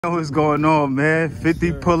Know what's going on, man?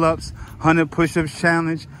 50 pull-ups, 100 push-ups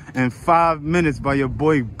challenge in 5 minutes by your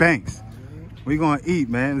boy Banks. We gonna eat,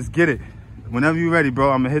 man. Let's get it. Whenever you ready, bro.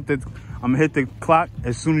 I'm gonna hit the clock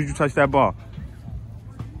as soon as you touch that ball.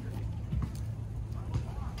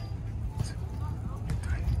 2,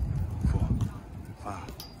 3, 4, 5,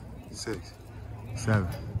 6, 7,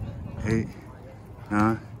 8,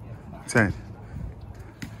 9, 10.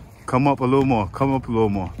 Come up a little more. Come up a little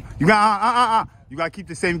more. You got You gotta keep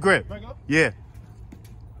the same grip. Yeah.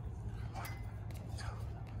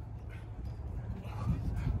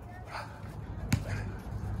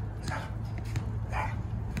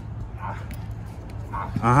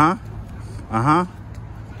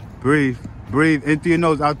 Breathe. Breathe. In through your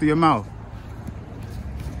nose, out through your mouth.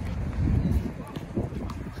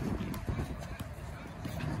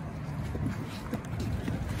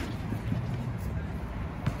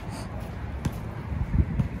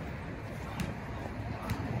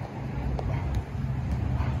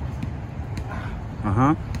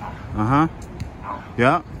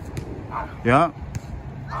 Yep. Yep.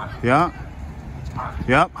 Yep.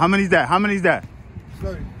 Yep. How many's that? How many's that?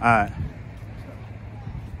 30. All right.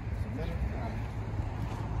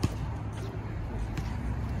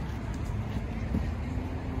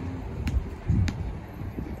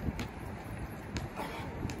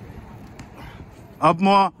 Up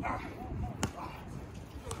more.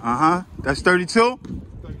 That's 32.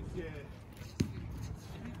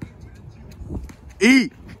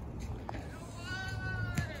 Eat.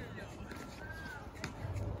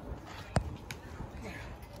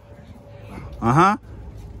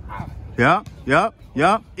 Yep.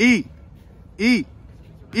 Eat.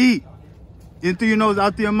 In through your nose,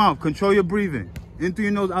 out through your mouth. Control your breathing. In through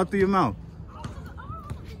your nose, out through your mouth.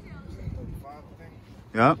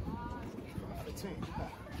 Yep.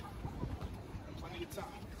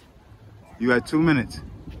 You got 2 minutes.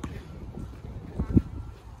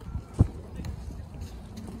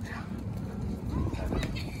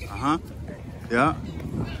 Yeah.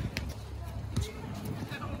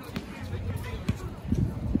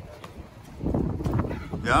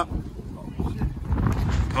 Yep.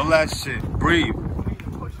 Pull that shit. Breathe.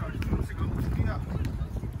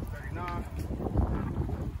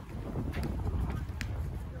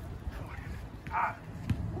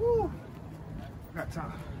 Woo. Got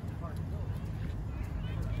time.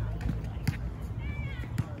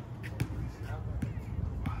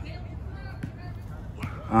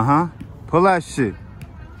 Pull that shit.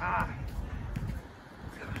 That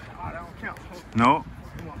don't count. No.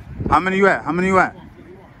 How many you at?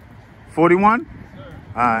 41?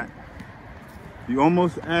 All right. You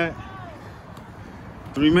almost at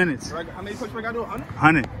 3 minutes. How many push-ups I gotta do?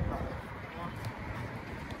 100.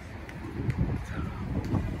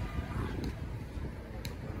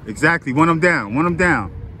 Exactly. One of them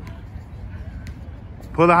down.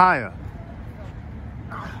 Pull it higher.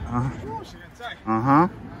 Come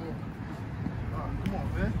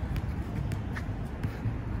on, man.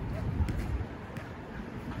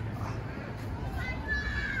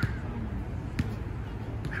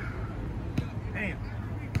 Damn.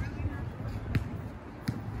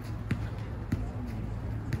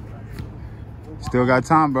 Still got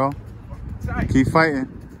time, bro. Keep fighting.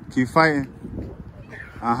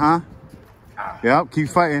 Yep, keep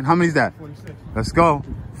fighting. How many's that? 46. Let's go.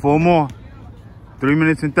 4 more. 3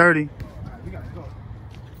 minutes and 30. We gotta go.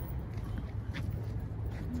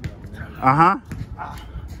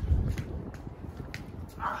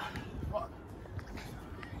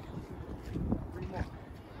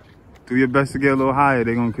 Do your best to get a little higher.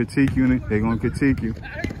 They're gonna critique you.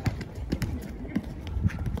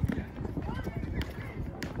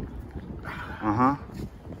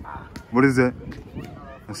 What is it?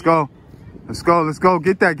 Let's go.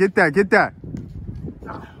 Get that.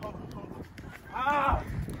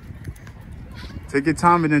 Take your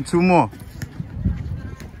time and then 2 more.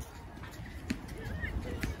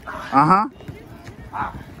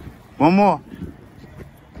 One more.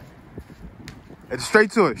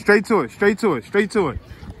 Straight to it.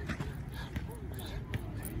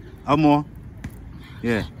 Up more.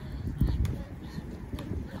 Yeah.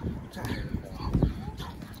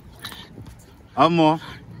 Up more.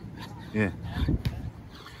 Yeah.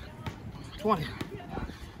 20. 2,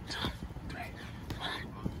 3, 4,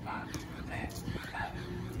 5, 6, 7,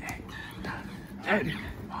 8, 9, 10.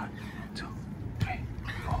 1, 2, 3,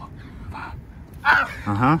 4, 5.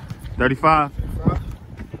 35.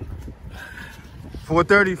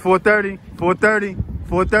 430.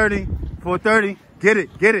 Get it.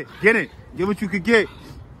 Get what you could get.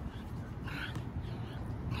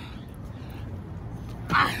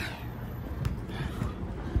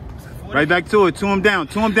 Right back to it. 2 them down.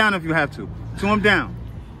 2 them down if you have to. 2 them down.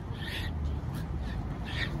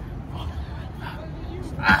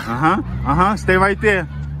 Stay right there.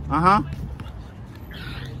 I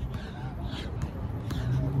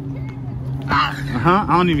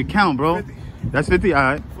don't even count, bro. 50. That's 50. All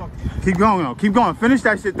right. Keep going, though. Keep going. Finish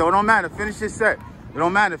that shit, though. It don't matter. Finish your set. It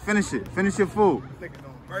don't matter. Finish it. Finish your food.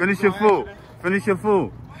 Finish your food. Finish your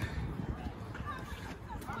food.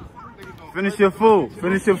 Finish your food.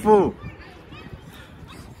 Finish your food.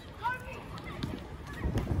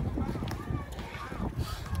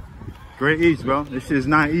 Great eats, bro. This shit is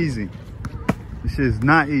not easy. This shit is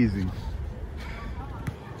not easy.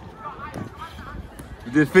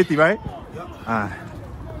 You did 50, right? Yep. All right.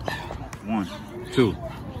 1, 2,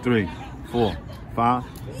 3, 4, 5,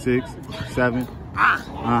 6, 7.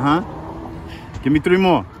 Give me 3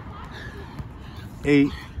 more. 8,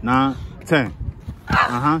 9, 10.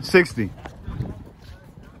 60.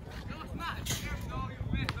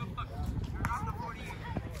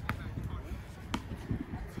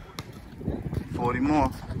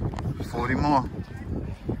 More. 40 more.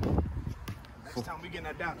 Next time we getting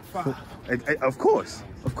that down to 5. Of course.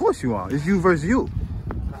 Of course you are. It's you versus you.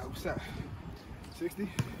 Alright, what's that? 60?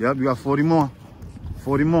 Yep, you got 40 more.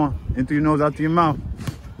 40 more. In through your nose, out through your mouth.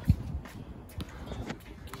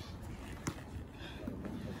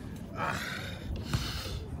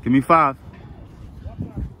 Give me 5.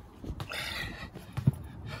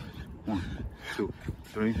 1, 2,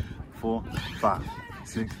 3, 4, 5,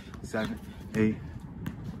 6, 7, 8.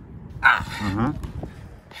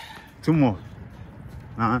 2 more.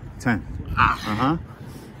 10.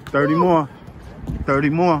 30 more. 30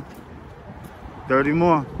 more. 30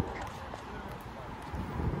 more.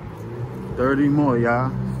 30 more,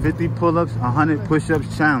 y'all. 50 pull-ups, 100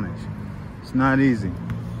 push-ups challenge. It's not easy.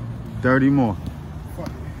 30 more. I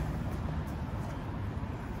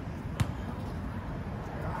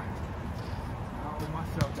owe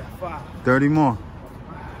myself that 5. 30 more.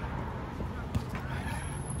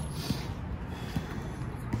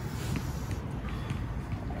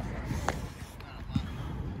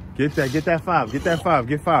 Get that 5. Get that 5.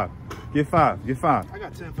 Get 5. Get 5. Get 5. I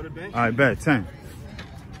got 10 for the bench. All right, bet. 10.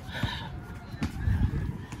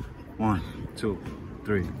 1, 2,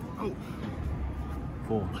 3,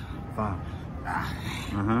 4, 5.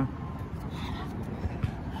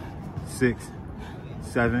 6,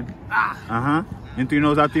 7. In through your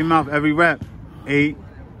nose, out through your mouth. Every rep. 8.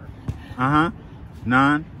 9.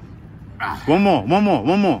 One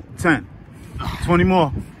more. 10. 20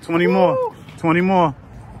 more. 20 more. 20 more.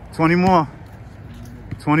 20 more.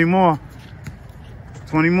 20 more.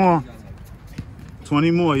 20 more.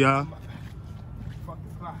 20 more, y'all.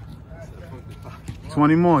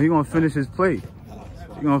 20 more. He gonna finish his plate.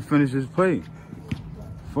 He gonna finish his plate.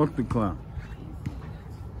 Fuck the clock.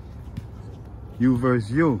 You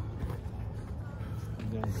versus you.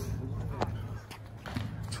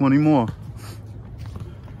 20 more.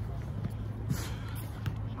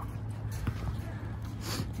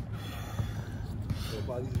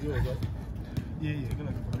 Yeah, good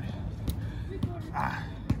looking, buddy.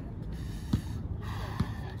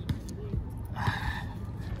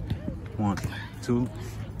 1, 2,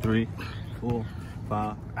 3, 4,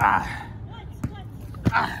 5.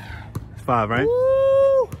 It's 5, right?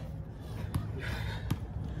 Woo!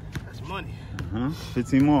 That's money.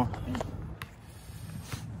 15 more.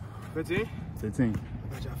 15? 15.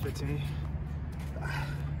 Got y'all 15.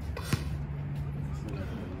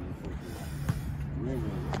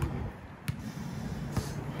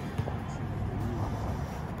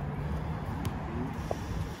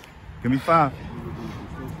 Give me 5.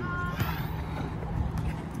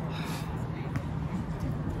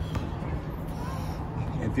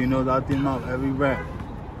 If you know out your mouth every rep.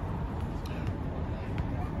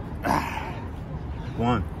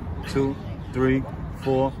 1, 2, 3,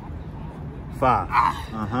 4,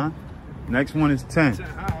 5. Next one is 10.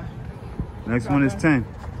 Next one is 10.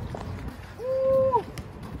 Woo!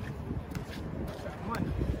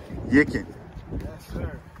 Yicking. Yes,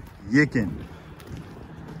 sir. Yicking.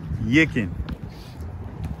 Yicking.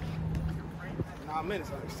 9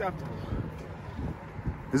 minutes, unacceptable.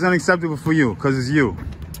 It's unacceptable for you, because it's you.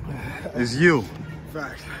 It's you.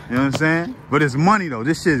 Facts. You know what I'm saying? But it's money, though.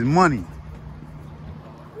 This shit is money.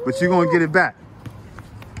 But you're going to get it back.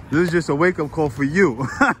 This is just a wake-up call for you.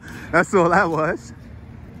 That's all that was.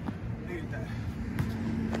 Need that.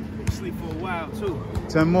 Sleep for a while, too.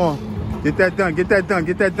 10 more. Get that done. Get that done.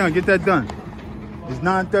 Get that done. Get that done. It's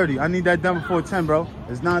 9:30. I need that done before 10, bro.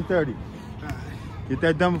 It's 9:30. Get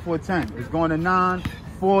that done before 10. It's going to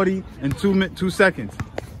 9:40 in 2 seconds.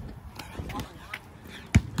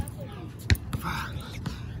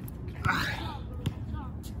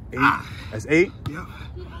 8. That's 8. Yep.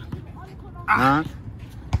 9,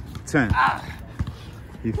 10.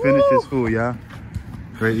 He finished his food, y'all.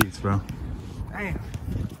 Great eats, bro. Damn.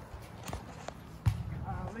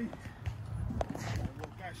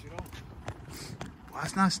 Why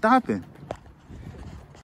it's not stopping?